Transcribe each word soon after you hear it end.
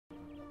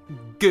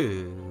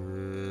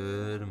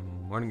Good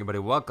morning, everybody.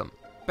 Welcome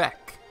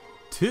back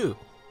to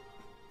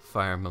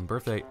Fire Emblem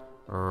Birthright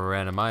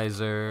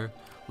Randomizer.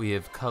 We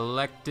have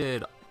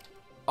collected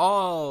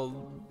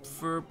all,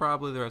 for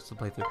probably the rest of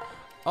the playthrough,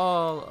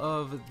 all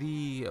of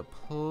the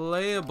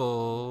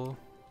playable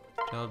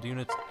child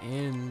units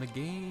in the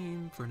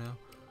game for now.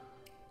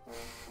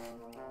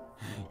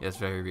 Yeah, it's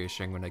very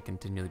reassuring when I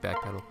continually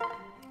backpedal.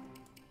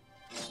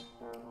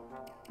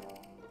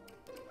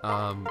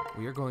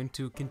 We are going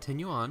to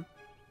continue on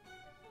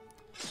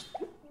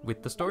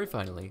with the story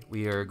finally.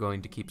 We are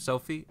going to keep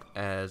Sophie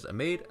as a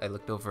maid. I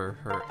looked over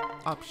her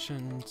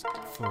options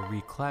for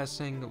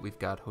reclassing. We've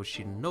got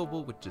Hoshida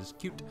Noble, which is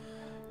cute,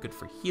 good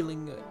for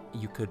healing.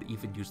 You could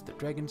even use the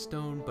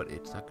Dragonstone, but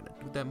it's not going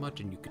to do that much,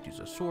 and you could use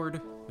a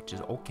sword, which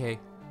is okay.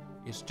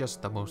 It's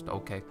just the most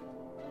okay.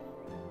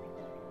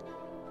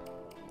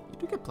 You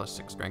do get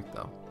 +6 strength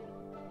though,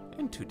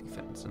 and 2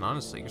 defense, and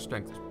honestly your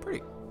strength is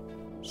pretty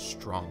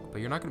strong, but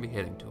you're not going to be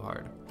hitting too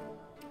hard.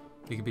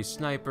 You could be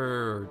Sniper,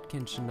 or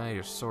Kenshin Knight,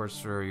 or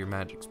Sorcerer. Your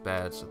magic's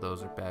bad, so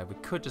those are bad. We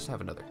could just have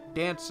another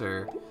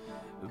Dancer,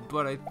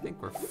 but I think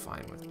we're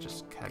fine with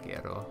just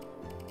Kagero.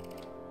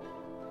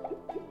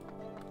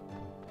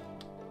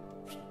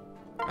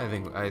 I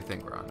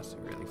think we're honestly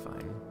really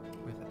fine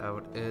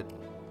without it.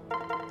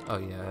 Oh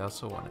yeah, I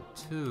also wanted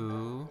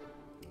to...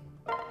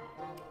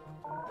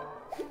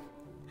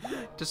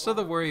 just so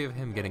the worry of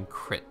him getting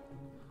crit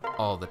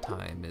all the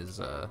time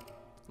is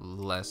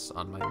less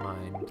on my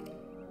mind.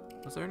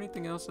 Was there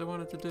anything else I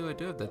wanted to do? I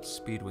do have that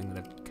speed wing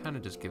that I've kind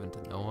of just given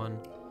to no one.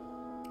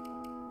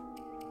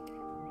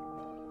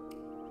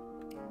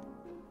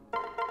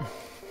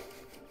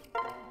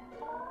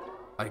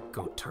 I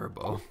go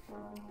turbo.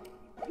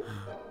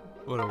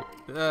 What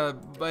a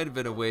might have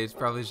been a waste.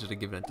 Probably should have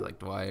given it to like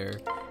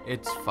Dwyer.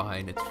 It's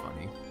fine. It's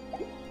funny.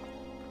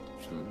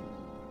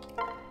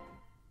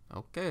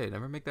 Okay,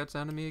 never make that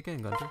sound to me again,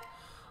 Gunter.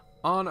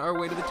 On our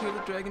way to the Tear of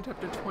the Dragon,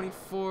 chapter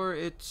 24.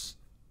 It's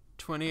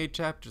 28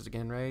 chapters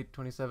again, right?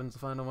 27 is the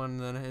final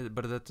one,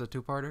 but that's a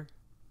two-parter,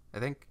 I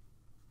think.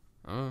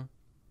 I'm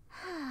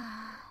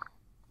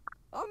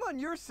on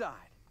your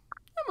side.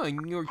 I'm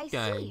on your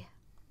side. See.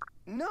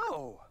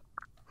 No.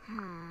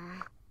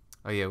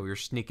 Oh yeah, we were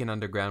sneaking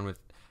underground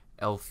with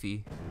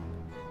Elfie.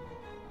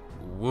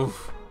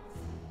 Woof.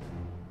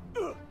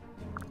 Oh,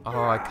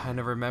 I kind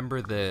of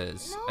remember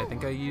this. No. I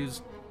think I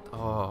used...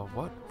 oh,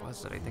 what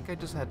was it? I think I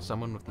just had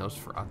someone with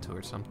Nosferatu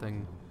or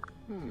something.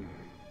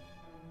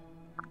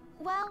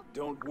 Well,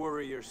 don't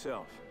worry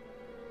yourself.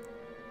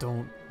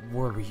 Don't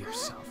worry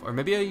yourself. Or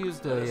maybe I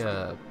used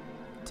a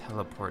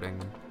teleporting.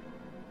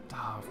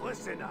 Oh.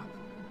 Listen up.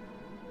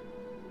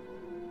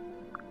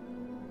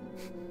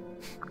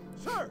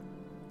 Sir.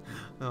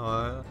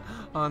 Oh,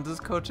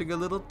 Hansa's coaching a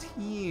little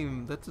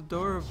team. That's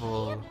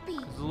adorable.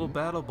 It's a little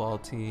battle ball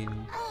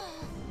team.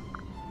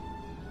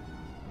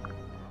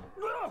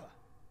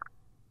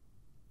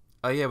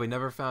 Oh yeah, we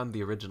never found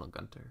the original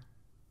Gunter.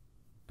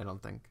 I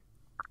don't think.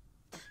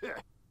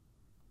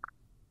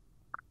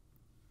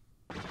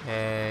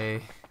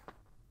 Hey.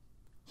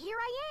 Here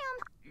I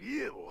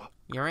am.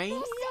 You're right?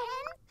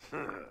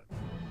 Listen.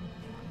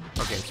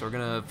 Okay, so we're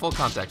gonna full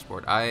contact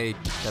sport.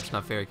 That's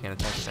not fair. I can't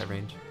attack at that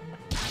range.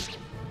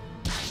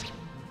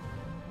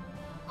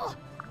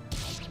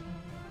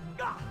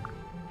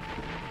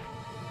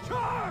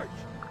 Charge!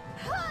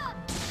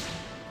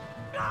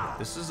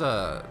 This is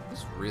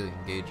really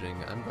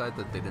engaging. I'm glad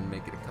that they didn't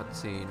make it a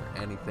cutscene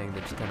or anything.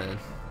 They just kind of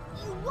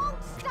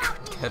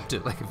kept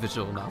it like a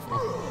visual novel.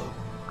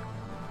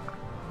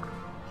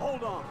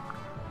 Hold on.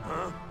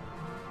 Huh?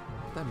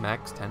 Is that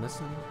Max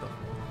Tennyson?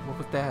 What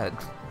was that?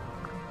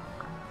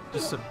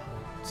 Just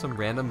some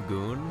random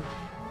goon?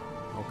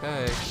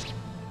 Okay.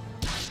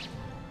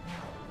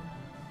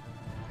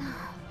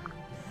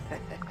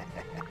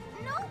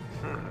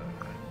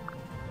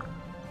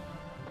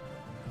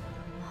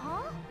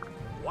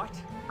 What?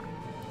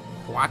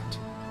 What?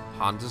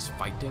 Hansa's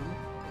fighting?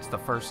 It's the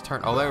first turn.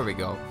 Oh, there we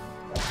go.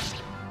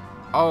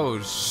 Oh,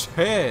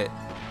 shit.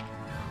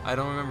 I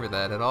don't remember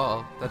that at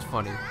all. That's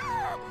funny.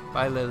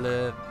 Bye,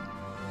 Lilith.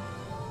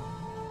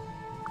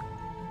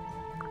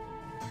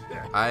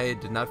 I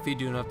did not feed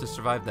you enough to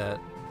survive that.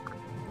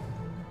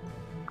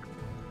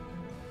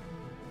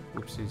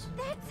 Whoopsies.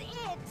 That's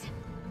it.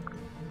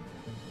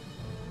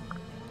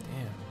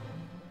 Damn.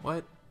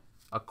 What?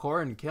 A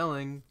Corrin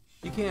killing?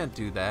 You can't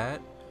do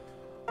that.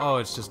 Oh,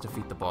 it's just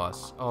defeat the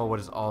boss. Oh, what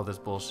is all this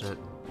bullshit?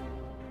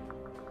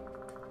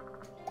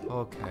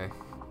 Okay.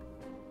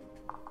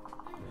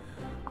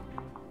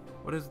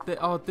 What is this?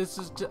 Oh, this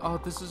is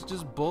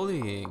just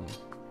bullying.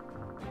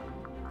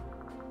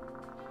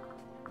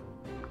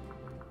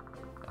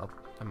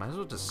 I might as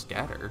well just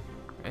scatter,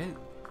 right?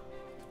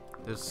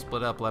 Just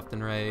split up left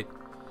and right,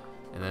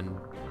 and then,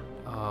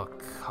 oh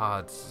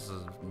god, this is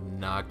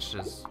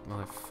obnoxious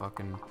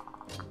motherfucking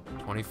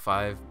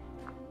 25.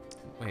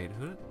 Wait,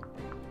 who?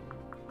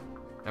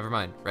 Never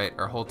mind. Right,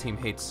 our whole team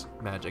hates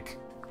magic.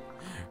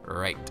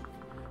 Right.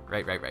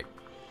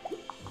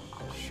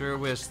 Sure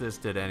wish this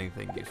did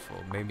anything useful.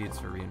 Maybe it's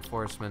for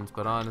reinforcements,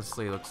 but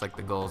honestly, it looks like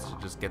the goal is to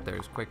just get there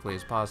as quickly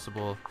as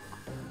possible.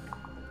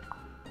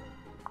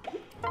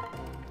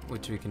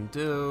 Which we can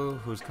do.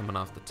 Who's coming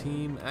off the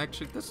team?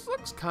 Actually, this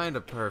looks kind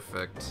of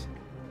perfect.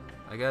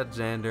 I got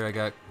Xander, I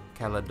got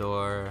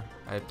Calador.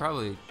 I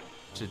probably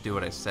should do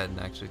what I said and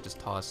actually just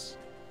toss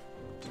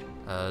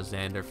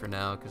Xander for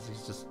now, because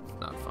he's just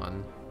not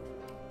fun.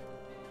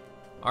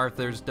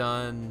 Arthur's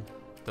done.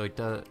 Though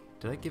did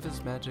I give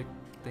his magic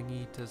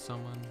thingy to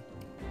someone?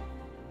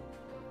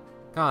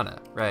 Kana,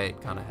 right,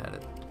 Kana had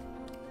it.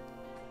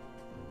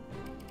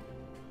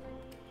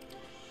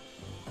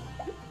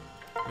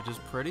 Which is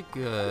pretty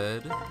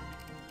good.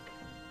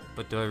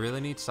 But do I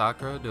really need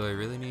Sakura? Do I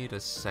really need a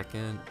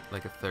second,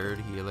 like a third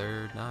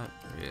healer? Not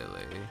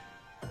really.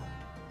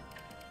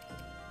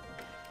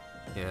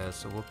 Yeah,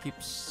 so we'll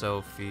keep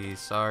Sophie.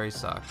 Sorry,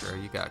 Sakura,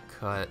 you got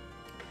cut.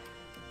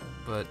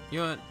 But, you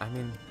know what? I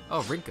mean,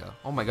 oh, Rinka.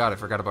 Oh my god, I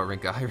forgot about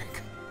Rinka. Hi,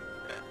 Rinka.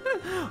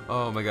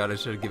 Oh my god, I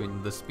should have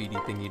given the speedy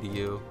thingy to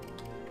you.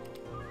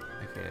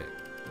 Okay.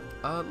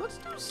 Let's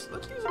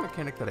use a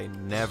mechanic that I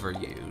never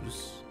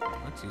use.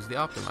 Let's use the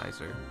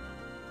Optimizer.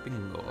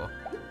 Bingo.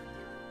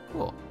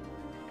 Cool.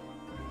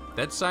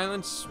 Dead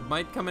Silence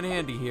might come in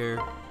handy here.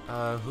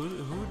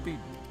 Who would be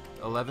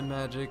 11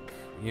 magic?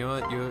 You know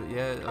what?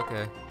 Yeah,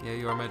 okay. Yeah,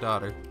 you are my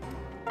daughter.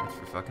 That's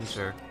for fucking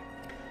sure.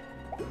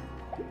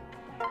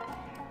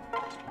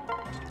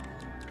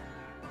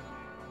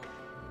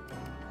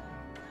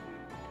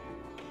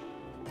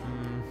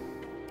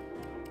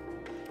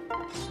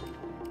 I'll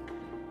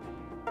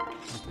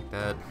take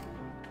that.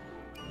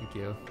 Thank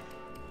you.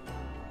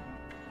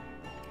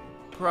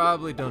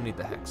 Probably don't need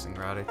the hexing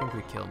rod. I think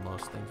we kill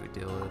most things we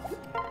deal with.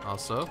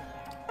 Also,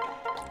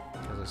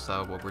 as I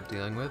saw what we're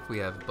dealing with, we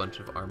have a bunch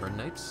of armored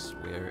knights.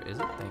 Where is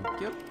it? Thank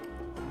you.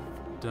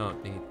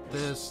 Don't need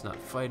this. Not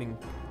fighting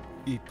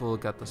people.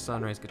 Got the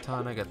sunrise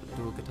katana. Got the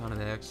dual katana,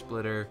 the axe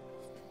splitter.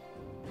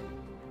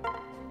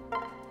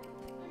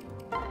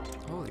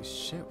 Holy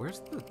shit! Where's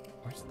the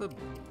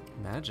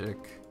magic?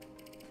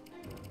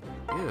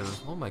 Ew!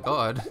 Oh my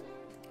god.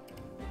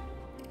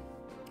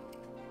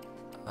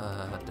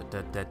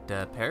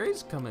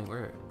 Perry's coming,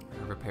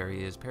 wherever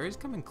Perry is. Perry's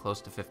coming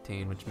close to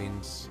 15, which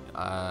means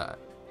I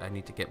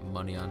need to get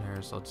money on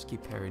her, so I'll just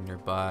keep Perry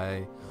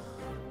nearby.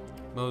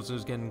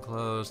 Mozu's getting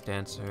close,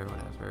 Dancer,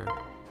 whatever.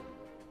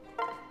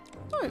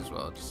 Might as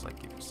well just like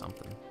give you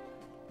something.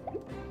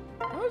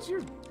 How's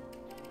your...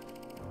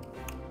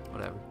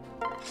 Whatever.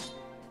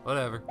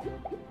 Whatever.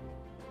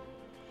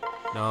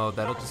 No,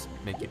 that'll just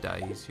make you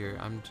die easier.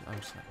 I'm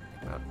just not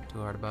gonna think too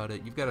hard about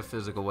it. You've got a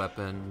physical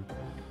weapon.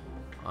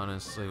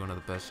 Honestly, one of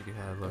the best you could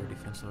have. Lower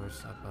defense, lower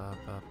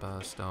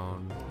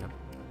stone. Yep.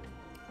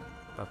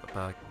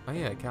 Oh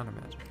yeah, counter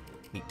magic.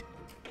 Neat.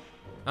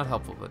 Not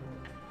helpful, but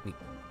neat.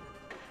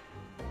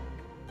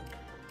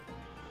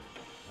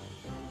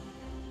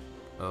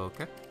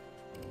 Okay.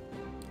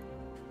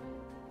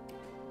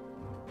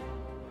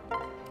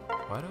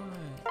 Why do I...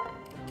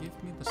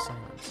 Give me the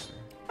silencer.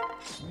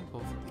 Give me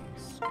both of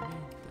these. Give me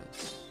this.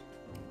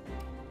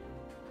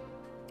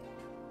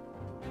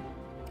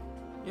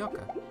 Yeah,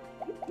 okay.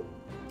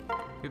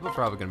 People are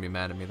probably gonna be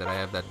mad at me that I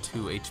have that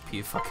 2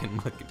 HP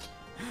fucking looking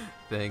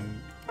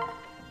thing.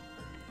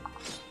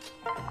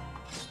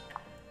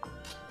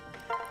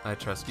 I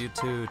trust you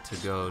two to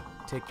go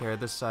take care of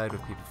this side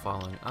with people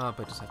falling up.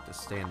 I just have to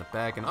stay in the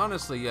back. And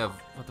honestly, you have,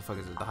 what the fuck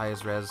is it, the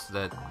highest res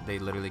that they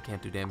literally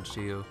can't do damage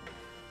to you.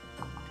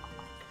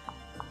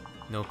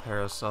 No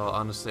parasol.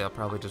 Honestly, I'll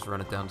probably just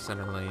run it down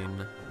center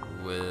lane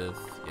with,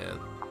 yeah,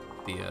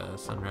 the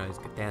sunrise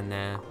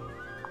katana.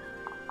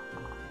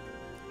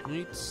 I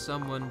need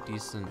someone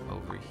decent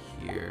over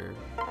here.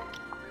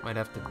 Might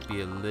have to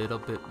be a little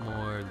bit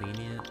more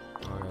lenient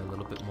or a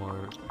little bit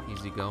more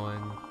easygoing.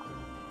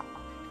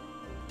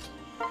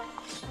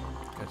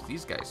 Because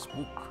these guys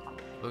swoop.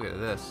 Look at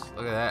this.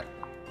 Look at that.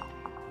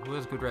 Who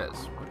has good res?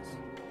 What is...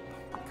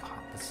 Oh my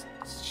god, this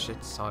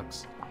shit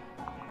sucks.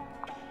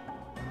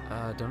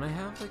 Don't I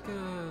have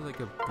like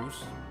a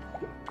boost?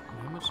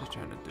 How much is it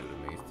trying to do to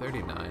me?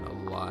 39, a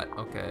lot.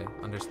 Okay,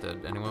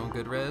 understood. Anyone with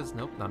good res?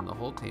 Nope, not on the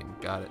whole team.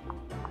 Got it.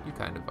 You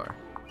kind of are.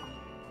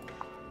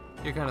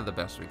 You're kind of the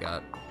best we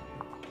got.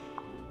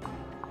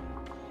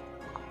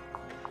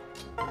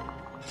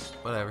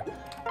 Whatever.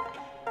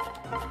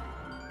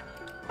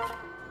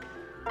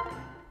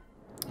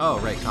 Oh,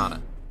 right,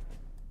 Kana.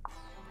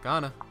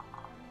 Kana,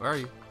 where are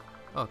you?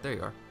 Oh, there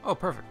you are. Oh,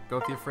 perfect. Go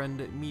with your friend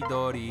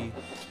Midori.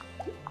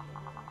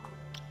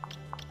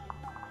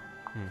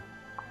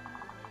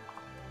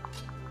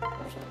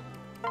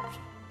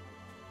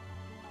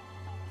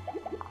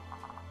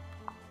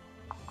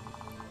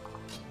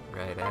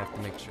 Right, I have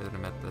to make sure that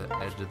I'm at the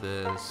edge of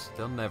this.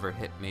 They'll never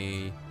hit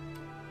me.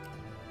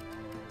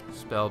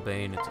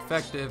 Spellbane, it's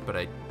effective, but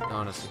I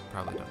honestly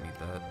probably don't need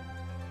that.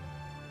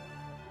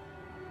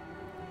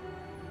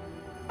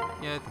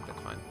 Yeah, I think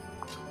that's fine.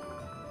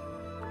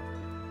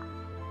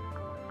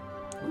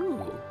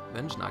 Ooh,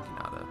 Venge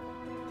Naginata.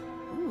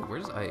 Ooh,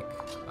 where's Ike?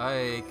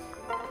 Ike.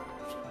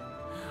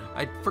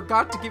 I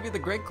forgot to give you the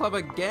great club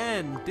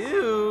again,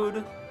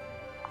 dude.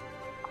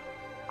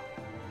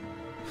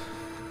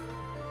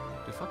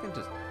 Dude, fucking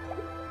just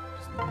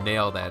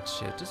nail that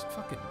shit. Just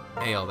fucking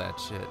nail that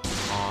shit.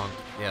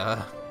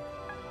 Yeah.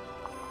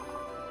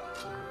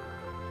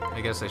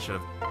 I guess I should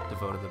have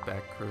devoted the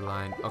back crew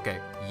line. Okay,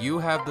 you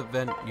have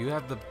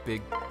the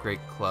big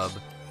great club.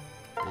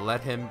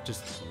 Let him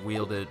just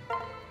wield it.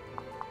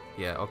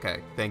 Yeah,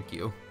 okay, thank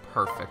you.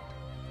 Perfect.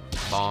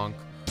 Bonk.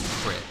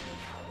 Crit.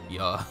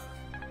 Yeah.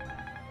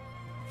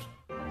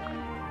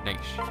 Nice.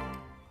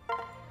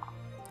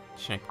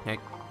 Shank, shank.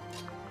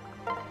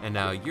 And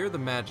now you're the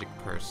magic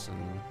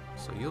person,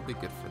 so you'll be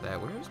good for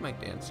that. Where's my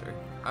dancer?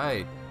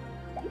 I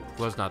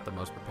was not the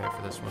most prepared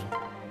for this one.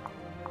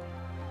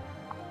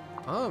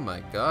 Oh my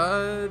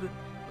god.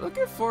 Look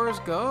at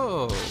Forrest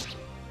go.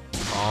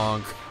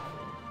 Bonk.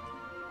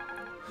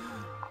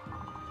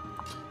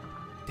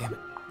 Damn it.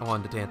 I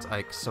wanted to dance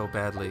Ike so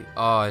badly.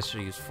 Oh, I should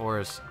have used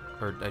Forrest.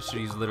 Or I should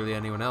have used literally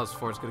anyone else.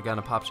 Forrest could have gotten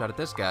a pop shot at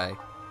this guy.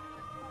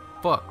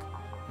 Fuck.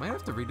 Might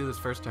have to redo this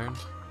first turn.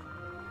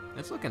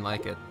 It's looking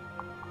like it.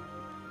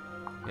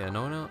 Yeah,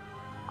 no one else.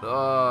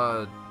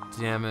 Oh,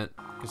 damn it.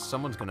 Because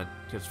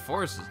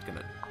Forrest is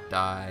gonna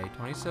die.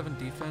 27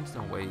 defense?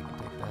 No way you can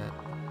take that.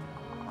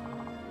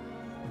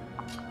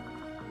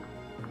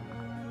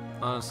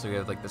 Honestly, we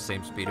have like the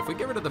same speed. If we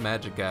get rid of the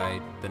magic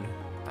guy, then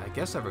I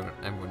guess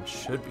everyone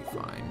should be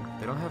fine.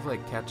 They don't have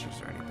like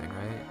catchers or anything,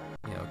 right?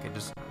 Yeah, okay,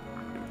 just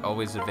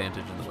always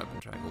advantage in the weapon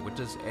triangle, which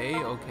is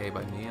okay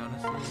by me,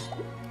 honestly.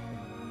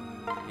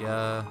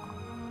 Yeah.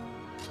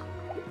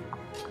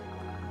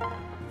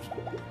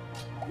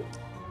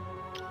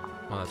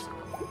 Well, that's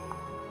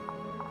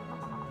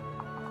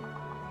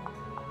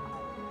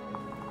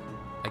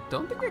I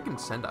don't think I can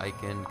send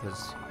Ike in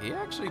because he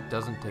actually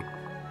doesn't take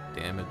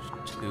damage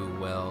too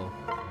well.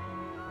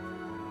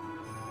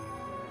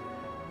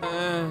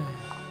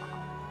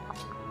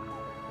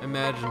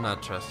 Imagine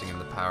not trusting in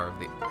the power of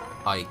the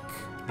Ike.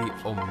 The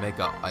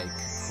Omega Ike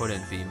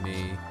couldn't be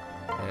me.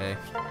 Hey.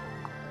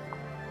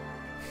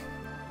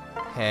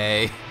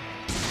 Hey.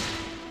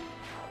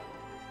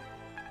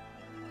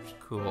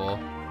 Cool.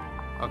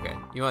 Okay,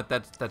 you know what?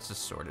 That's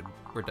just sorted.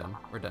 We're done.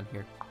 We're done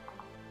here.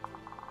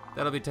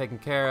 That'll be taken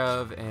care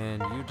of,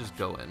 and you just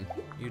go in.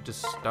 You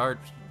just start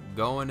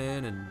going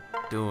in and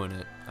doing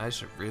it. I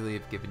should really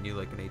have given you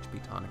like an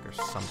HP tonic or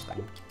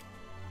something.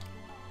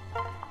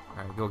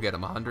 Alright, go get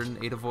him.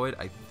 108 avoid.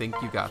 I think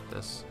you got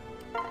this.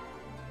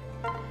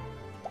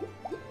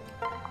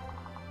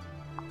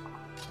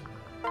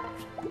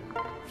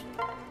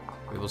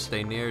 We will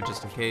stay near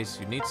just in case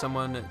you need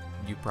someone.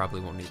 You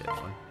probably won't need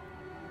anyone.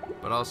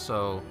 But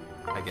also,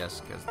 I guess,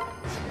 because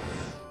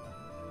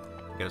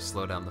you gotta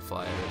slow down the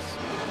flyers.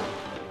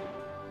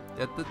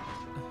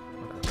 This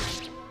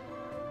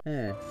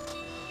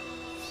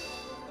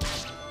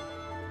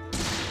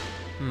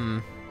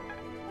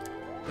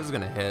is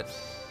gonna hit.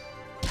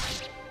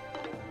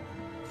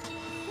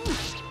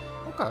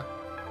 Okay.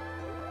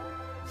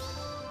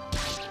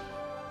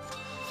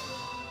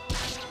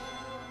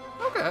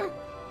 Okay.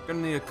 Gonna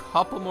need a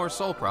couple more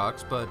soul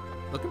procs, but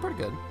looking pretty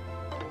good.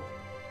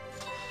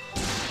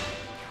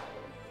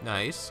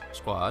 Nice.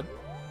 Squad.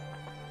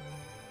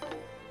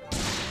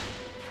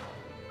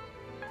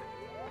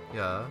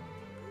 Yeah.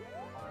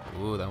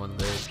 Ooh, that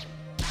one's big.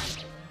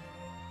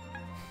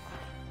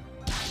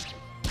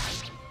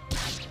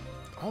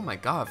 Oh my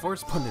god,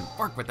 Forrest putting in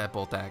work with that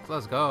bolt axe.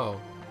 Let's go.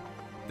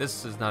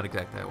 This is not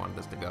exactly how I wanted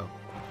this to go.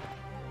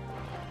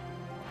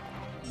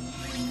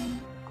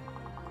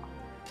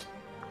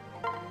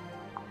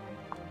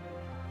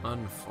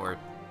 Unfort.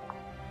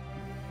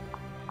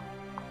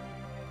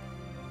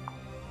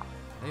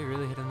 They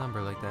really hit a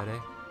number like that, eh?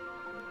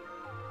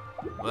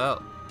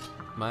 Well,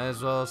 might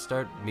as well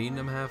start meeting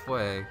them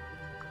halfway.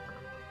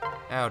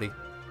 Howdy.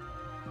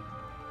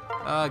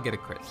 Get a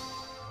crit.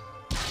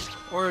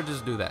 Or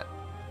just do that.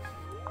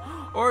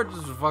 Or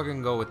just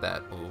fucking go with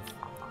that move.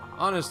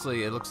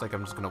 Honestly, it looks like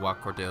I'm just gonna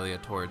walk Cordelia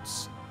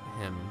towards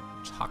him.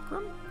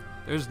 Chakram?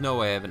 There's no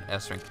way I have an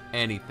S rank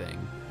anything.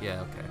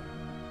 Yeah, okay.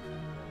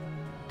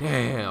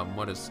 Damn,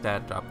 what a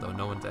stat drop though.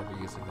 No one's ever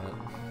using that.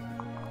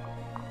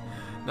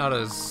 Not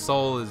a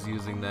soul is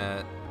using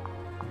that.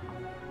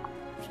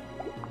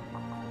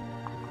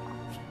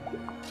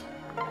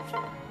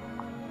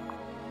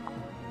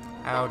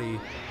 Howdy.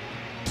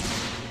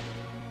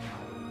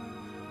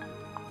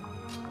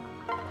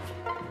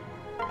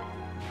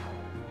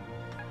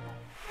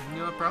 You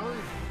know, I probably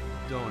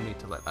don't need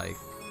to let Ike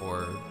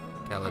or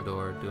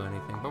Calidor do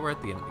anything, but we're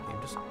at the end of the game.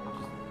 Just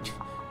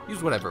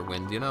use whatever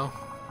wins, you know?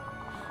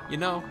 You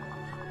know?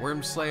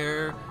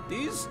 Wormslayer.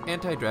 These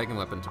anti-dragon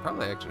weapons are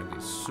probably actually going to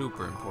be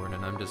super important,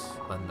 and I'm just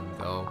letting them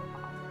go.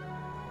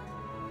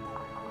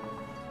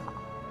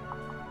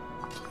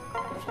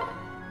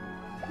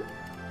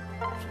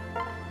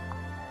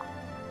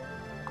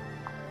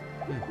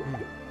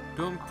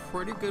 Doing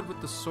pretty good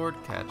with the sword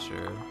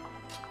catcher.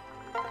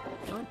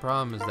 The only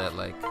problem is that,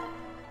 like,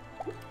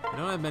 we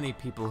don't have many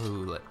people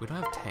who, like, we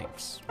don't have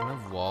tanks. We don't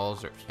have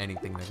walls or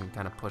anything that can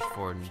kind of push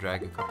forward and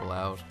drag a couple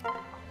out.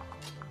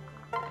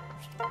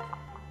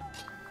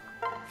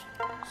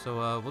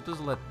 So, we'll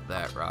just let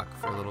that rock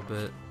for a little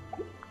bit.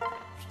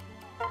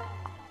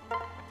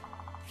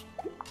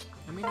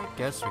 I mean, I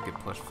guess we could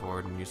push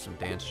forward and use some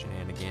dance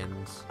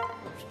shenanigans.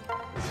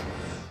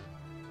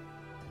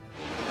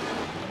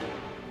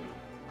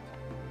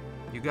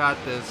 You got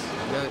this.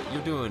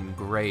 You're doing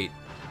great.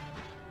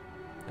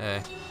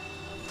 Hey.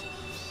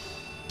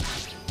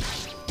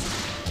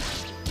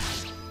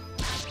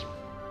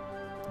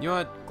 You know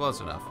what? Close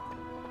enough.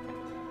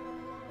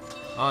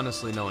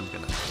 Honestly, no one's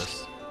gonna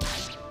notice.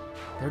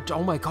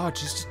 Oh my god,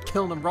 she's just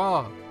killing them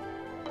raw.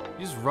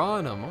 She's just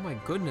rawing them. Oh my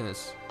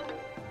goodness.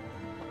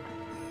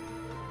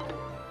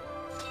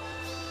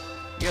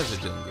 You guys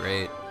are doing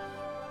great.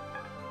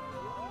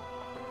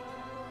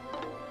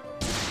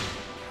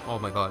 Oh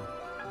my god.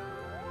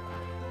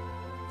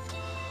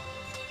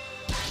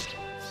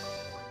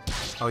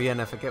 Oh yeah,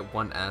 and if I get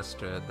one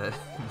Astra, that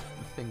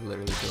thing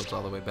literally builds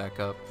all the way back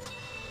up.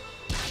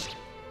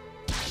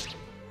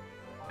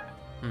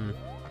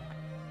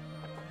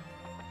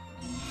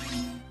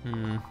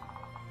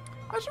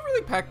 I should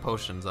really pack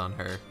potions on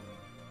her.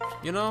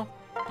 You know?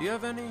 Do you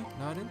have any?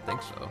 No, I didn't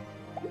think so.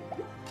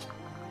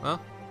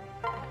 Well.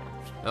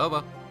 Oh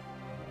well.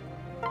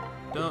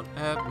 Don't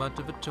have much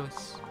of a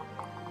choice.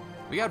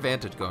 We got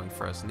advantage going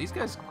for us, and these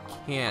guys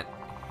can't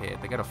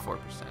hit. They got a 4%.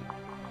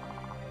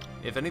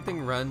 If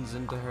anything runs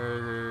into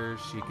her,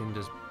 she can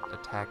just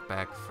attack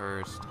back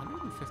first.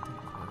 115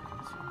 coins.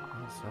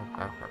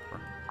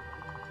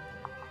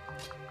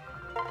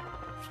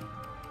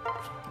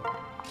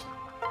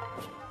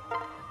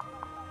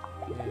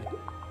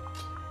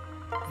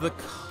 The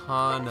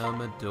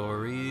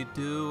Kanamidori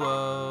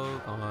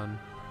duo on.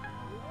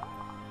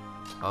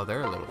 Oh,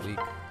 they're a little weak.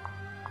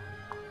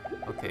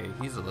 Okay,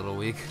 he's a little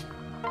weak.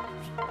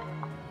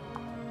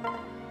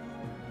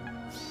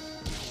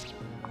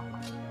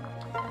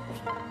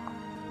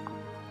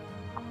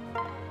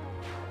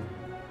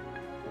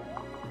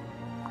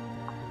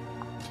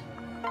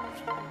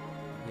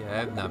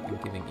 Yeah, I've not been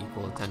giving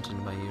equal attention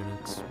to my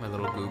units, my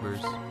little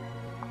goobers.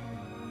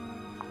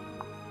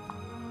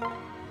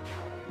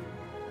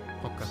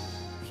 Okay.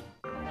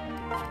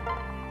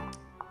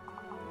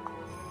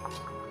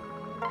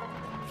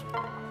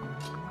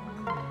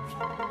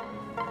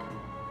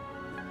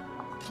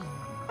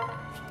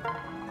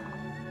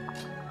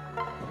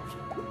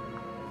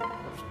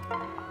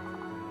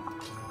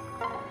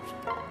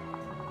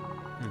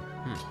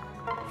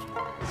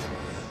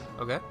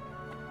 Okay.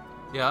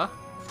 Yeah.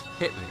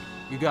 Hit me.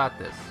 You got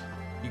this.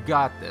 You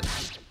got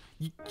this.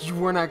 You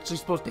weren't actually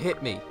supposed to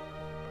hit me.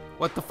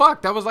 What the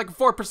fuck? That was like a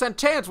 4%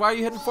 chance. Why are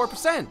you hitting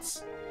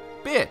 4%?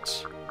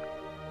 Bitch.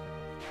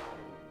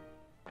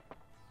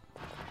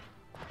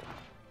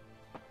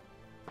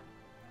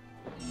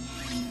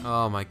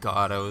 Oh my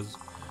god,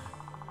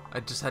 I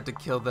just had to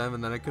kill them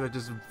and then I could have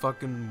just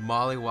fucking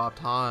mollywopped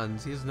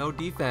Hans. He has no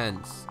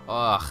defense.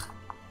 Ugh.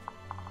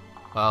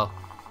 Well,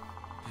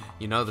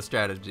 you know the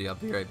strategy. I'll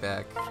be right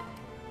back.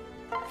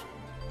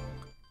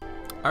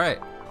 Alright.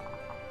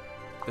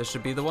 This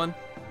should be the one.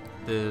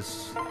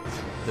 There's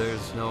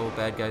no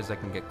bad guys that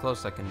can get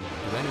close, that can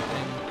do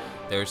anything.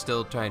 They're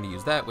still trying to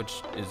use that,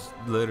 which is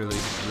literally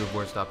the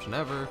worst option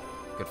ever.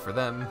 Good for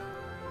them.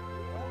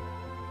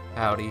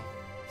 Howdy.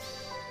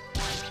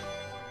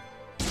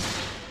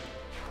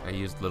 I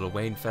used Little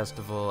Wayne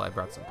Festival. I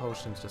brought some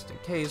potions just in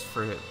case,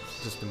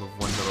 just to move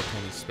one little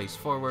tiny space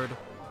forward.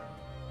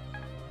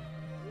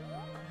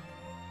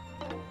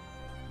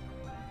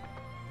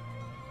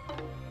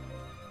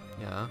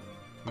 Yeah.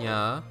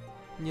 Yeah.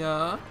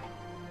 Yeah.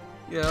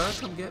 Yeah,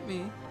 come get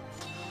me.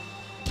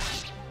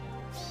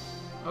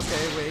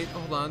 Okay, wait,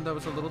 hold on. That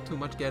was a little too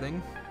much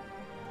getting.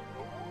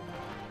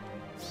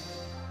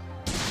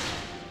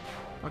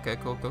 Okay,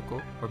 cool.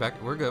 We're back.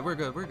 We're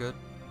good.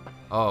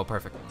 Oh,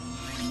 perfect.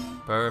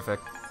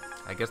 Perfect.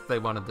 I guess they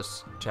wanted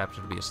this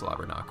chapter to be a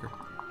slobber knocker.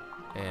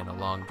 And a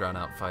long,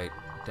 drawn-out fight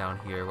down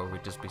here where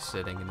we'd just be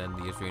sitting and then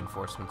these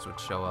reinforcements would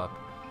show up.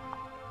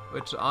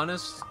 Which,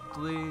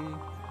 honestly,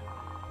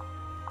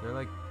 they're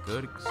like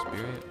good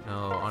experience.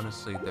 No,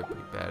 honestly, they're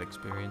pretty bad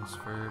experience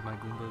for my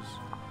Goombas.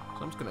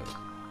 So I'm just gonna...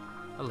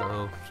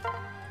 Hello.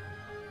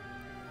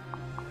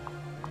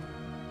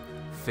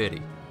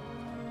 Fitty.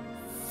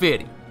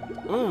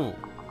 Ooh.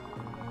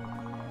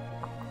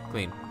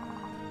 Clean.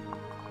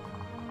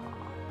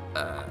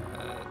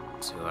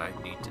 Do I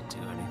need to do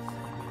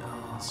anything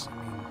else? I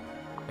mean,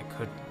 I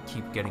could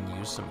keep getting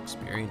you some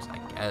experience, I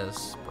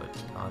guess, but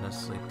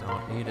honestly,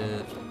 don't need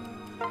it.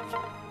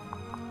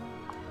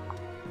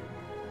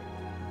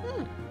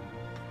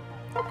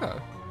 Okay.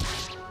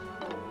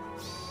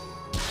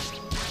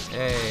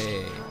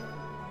 Hey.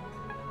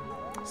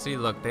 See,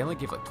 look, they only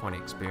give like 20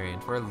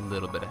 experience. We're a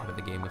little bit ahead of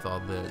the game with all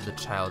the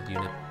child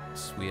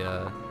units we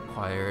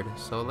acquired.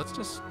 So let's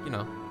just, you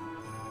know,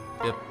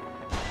 dip.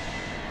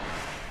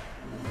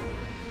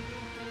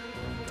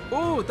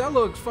 Oh, that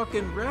looks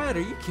fucking rad.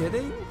 Are you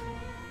kidding?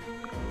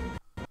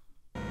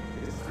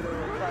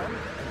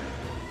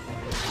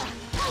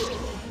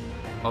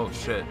 Oh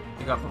shit,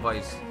 he got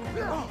Pavise.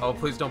 Oh,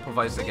 please don't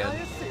Pavise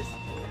again.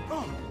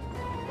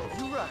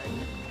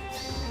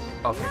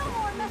 Okay. No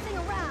more messing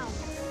around.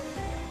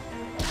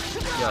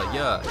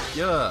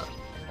 Yeah.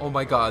 Oh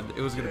my god,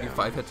 it was gonna be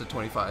 5 hits at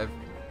 25.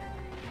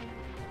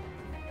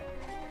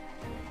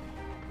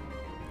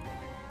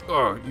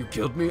 Oh, you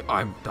killed me?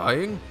 I'm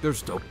dying?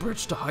 There's no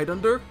bridge to hide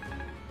under?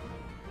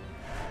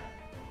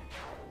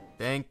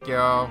 Thank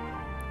you.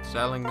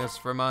 Selling this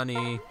for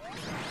money.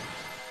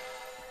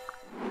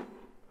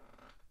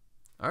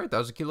 Alright, that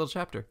was a cute little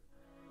chapter.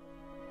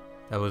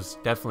 That was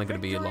definitely gonna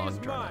be a long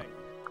drawn out.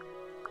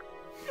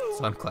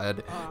 So I'm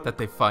glad that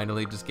they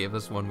finally just gave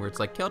us one where it's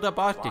like, kill the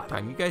boss this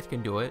time, you guys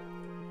can do it.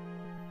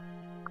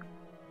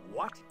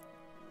 What?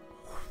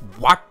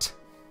 What?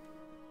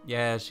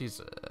 Yeah, she's,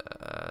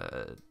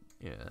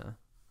 yeah.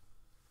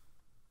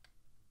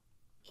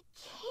 It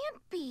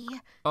can't be.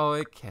 Oh,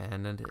 it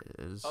can, it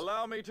is.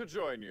 Allow me to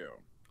join you.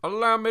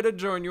 Allow me to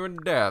join you in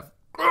death.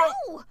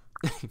 No!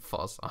 He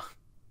falls off.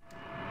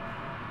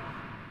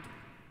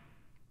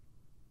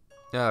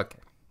 Okay.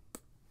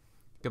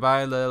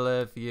 Goodbye,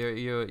 Lilith.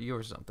 You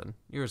were something.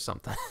 You were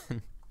something.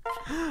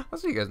 I'll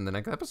see you guys in the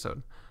next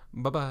episode.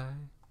 Bye-bye.